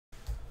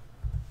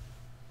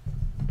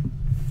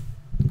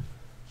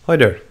Hi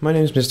there, my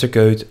name is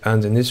MisterCode,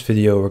 and in this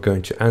video we're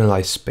going to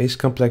analyze space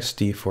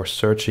complexity for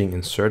searching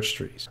in search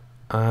trees.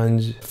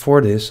 And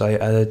for this I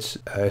added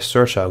a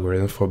search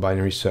algorithm for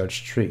binary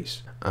search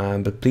trees.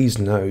 But please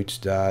note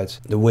that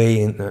the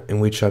way in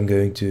which I'm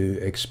going to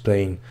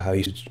explain how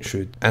you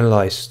should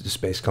analyze the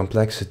space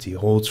complexity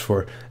holds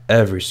for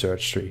every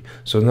search tree,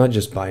 so not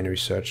just binary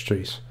search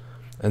trees.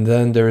 And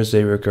then there is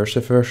a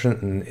recursive version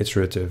and an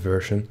iterative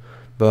version,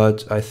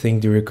 but I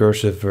think the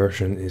recursive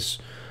version is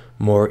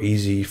more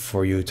easy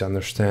for you to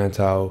understand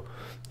how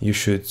you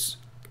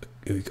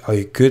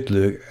could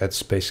look at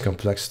space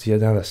complexity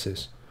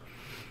analysis.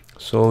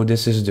 So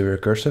this is the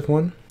recursive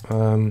one.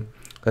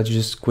 Let's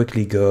just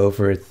quickly go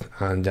over it,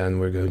 and then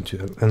we're going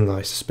to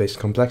analyze the space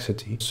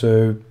complexity.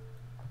 So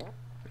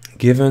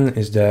given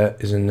is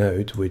a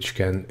node which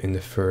can, in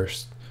the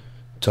first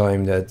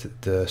time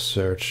that the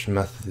search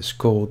method is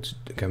called,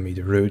 can be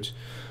the root,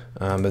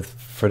 but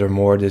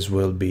furthermore this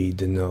will be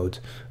the node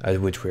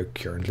at which we're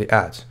currently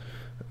at.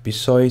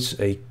 Besides,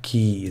 a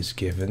key is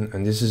given,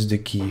 and this is the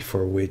key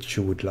for which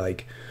you would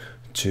like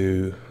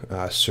to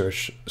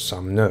search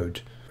some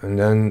node. And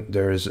then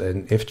there is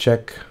an if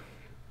check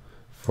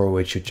for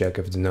which you check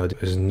if the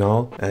node is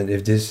null, and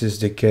if this is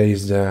the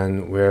case,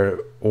 then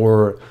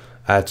or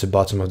at the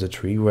bottom of the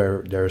tree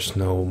where there's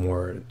no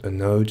more a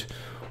node,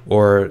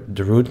 or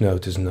the root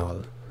node is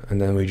null, and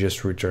then we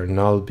just return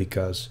null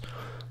because,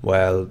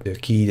 well, the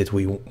key that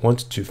we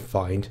wanted to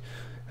find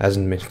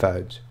hasn't been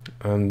found.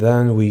 And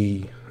then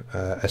we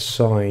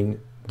assign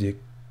the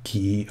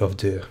key of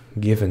the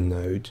given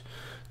node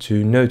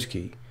to node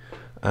key,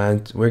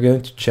 and we're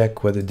going to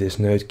check whether this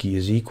node key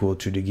is equal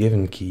to the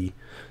given key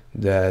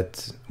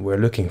that we're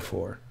looking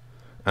for.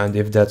 And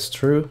if that's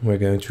true, we're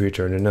going to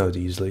return the node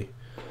easily.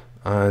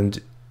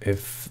 And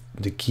if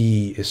the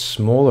key is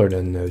smaller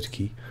than node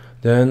key,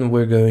 then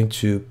we're going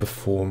to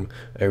perform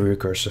a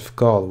recursive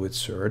call with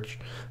search,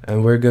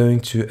 and we're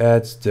going to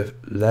add the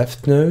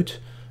left node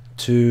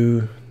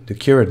to the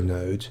current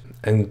node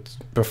and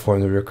perform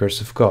the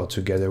recursive call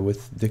together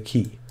with the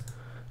key.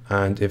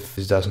 And if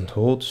this doesn't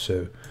hold,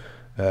 so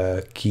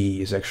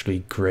key is actually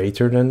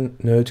greater than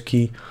node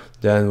key,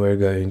 then we're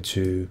going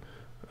to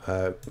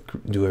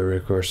do a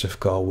recursive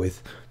call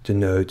with the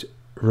node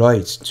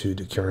right to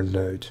the current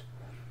node.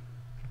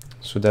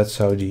 So that's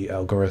how the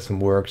algorithm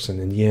works,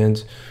 and in the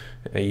end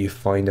you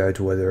find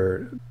out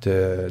whether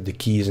the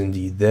key is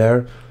indeed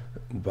there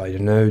by the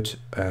node,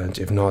 and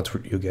if not,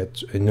 you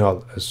get a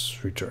null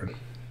as return.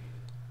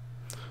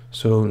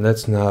 So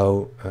let's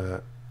now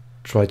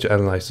try to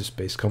analyze the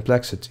space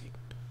complexity.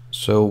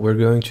 So we're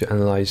going to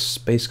analyze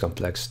space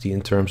complexity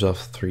in terms of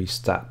 3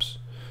 steps.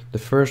 The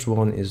first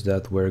one is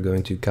that we're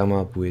going to come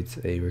up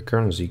with a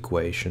recurrence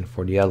equation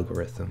for the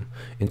algorithm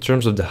in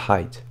terms of the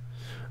height.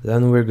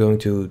 Then we're going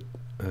to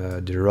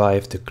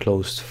derive the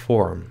closed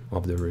form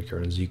of the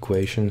recurrence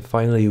equation.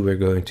 Finally, we're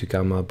going to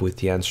come up with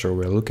the answer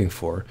we're looking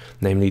for,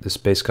 namely the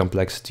space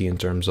complexity in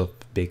terms of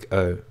big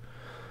O.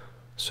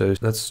 So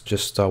let's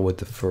just start with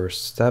the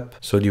first step.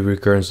 So the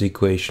recurrence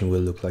equation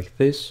will look like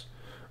this.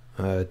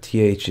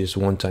 Th is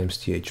 1 times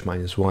th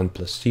minus 1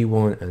 plus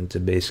c1, and the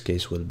base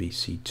case will be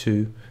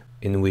c2,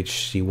 in which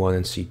c1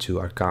 and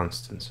c2 are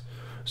constants.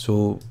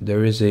 So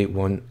there is a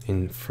 1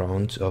 in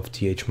front of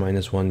th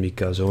minus 1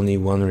 because only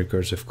one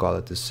recursive call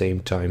at the same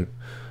time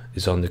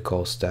is on the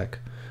call stack.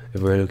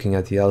 If we're looking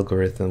at the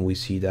algorithm, we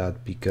see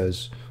that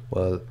because,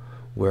 well,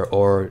 we're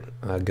all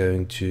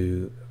going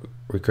to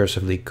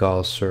recursively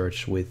call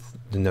search with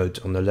the node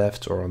on the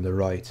left or on the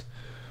right,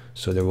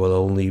 so there will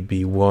only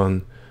be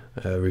one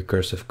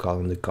recursive call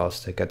on the call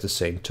stack at the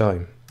same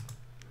time.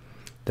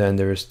 Then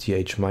there is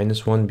th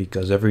minus 1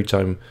 because every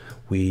time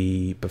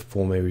we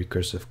perform a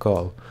recursive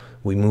call,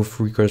 we move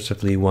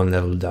recursively one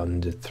level down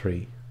in the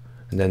tree.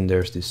 And then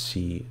there's this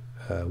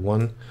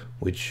c1,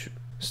 which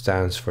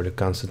stands for the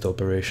constant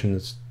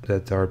operations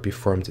that are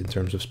performed in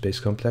terms of space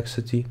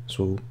complexity.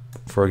 So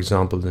for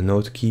example, the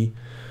node key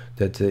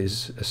that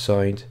is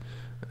assigned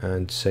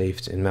and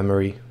saved in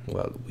memory,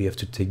 well, we have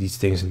to take these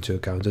things into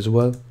account as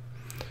well.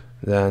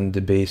 Then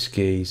the base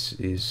case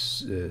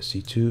is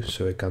c2,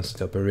 so a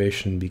constant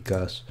operation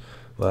because,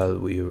 well,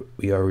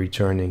 we are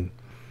returning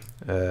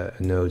a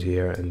node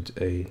here and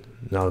a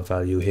null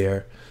value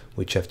here,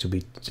 which have to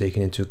be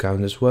taken into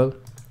account as well.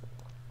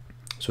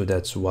 So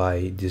that's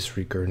why this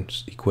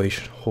recurrence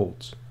equation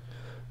holds.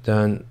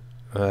 Then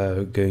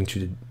going to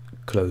the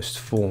closed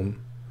form,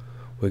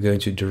 we're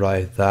going to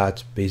derive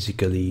that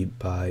basically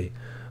by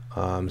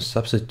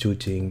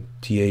substituting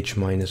th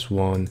minus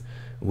 1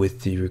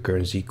 with the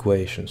recurrence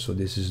equation. So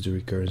this is the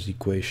recurrence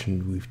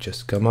equation we've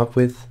just come up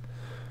with,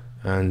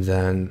 and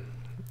then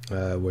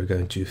we're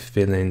going to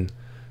fill in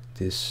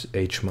this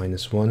h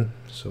minus 1,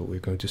 so we're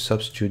going to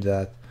substitute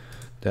that.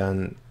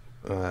 Then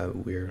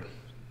we're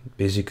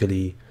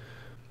basically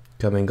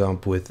coming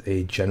up with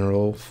a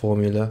general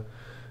formula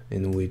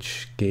in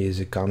which k is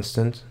a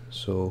constant.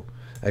 So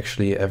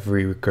actually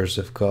every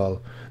recursive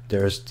call,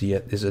 there's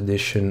this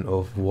addition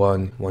of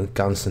one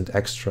constant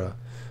extra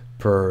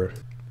per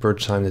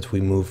time that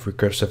we move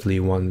recursively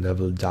one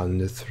level down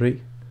the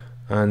tree.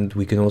 And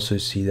we can also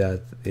see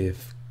that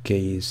if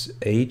k is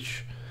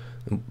h,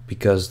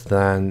 because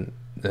then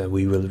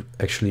we will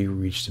actually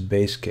reach the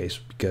base case,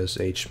 because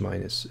h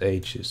minus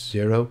h is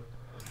 0.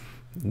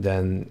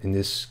 Then in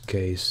this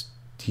case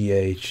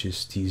th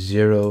is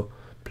t0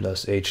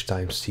 plus h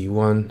times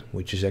c1,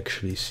 which is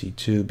actually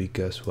c2,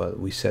 because, well,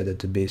 we said that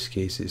the base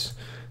case is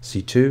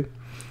c2,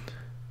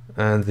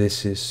 and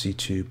this is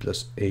c2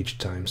 plus h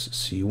times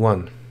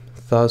c1.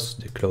 Thus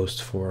the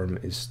closed form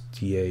is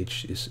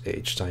th is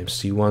h times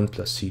c1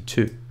 plus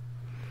c2.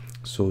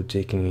 So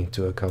taking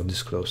into account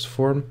this closed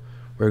form,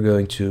 we're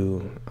going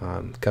to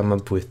come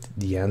up with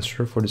the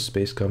answer for the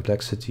space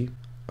complexity.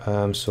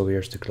 So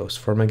here's the closed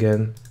form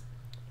again.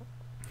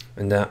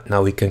 And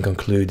now we can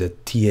conclude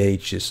that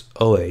th is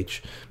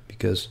OH,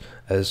 because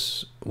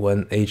as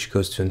when h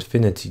goes to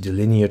infinity, the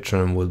linear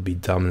term will be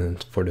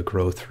dominant for the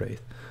growth rate.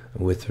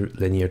 And with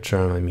linear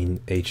term, I mean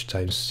h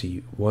times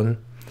c1.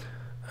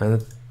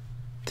 And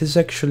this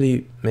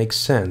actually makes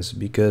sense,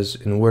 because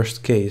in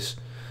worst case,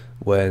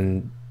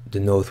 when the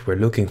node we're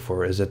looking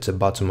for is at the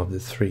bottom of the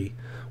tree,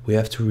 we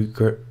have to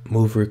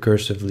move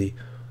recursively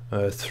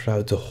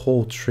throughout the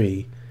whole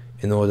tree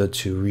in order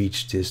to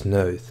reach this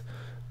node.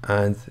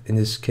 And in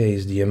this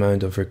case, the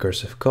amount of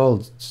recursive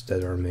calls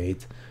that are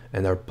made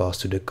and are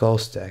passed to the call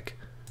stack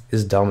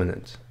is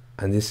dominant,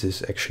 and this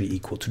is actually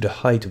equal to the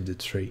height of the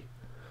tree.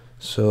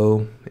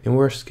 So in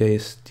worst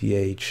case,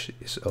 th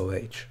is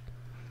OH.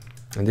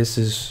 And this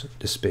is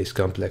the space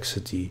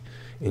complexity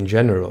in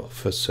general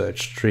for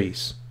search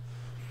trees.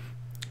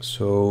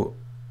 So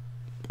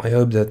I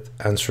hope that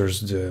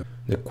answers the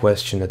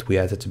question that we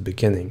had at the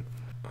beginning.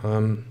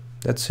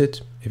 That's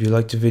it. If you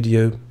liked the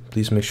video,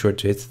 please make sure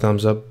to hit the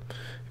thumbs up.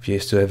 If you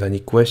still have any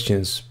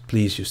questions,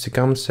 please use the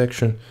comment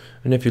section.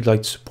 And if you'd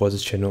like to support the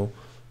channel,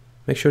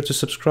 make sure to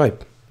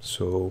subscribe.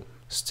 So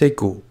stay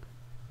cool.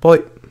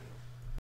 Bye.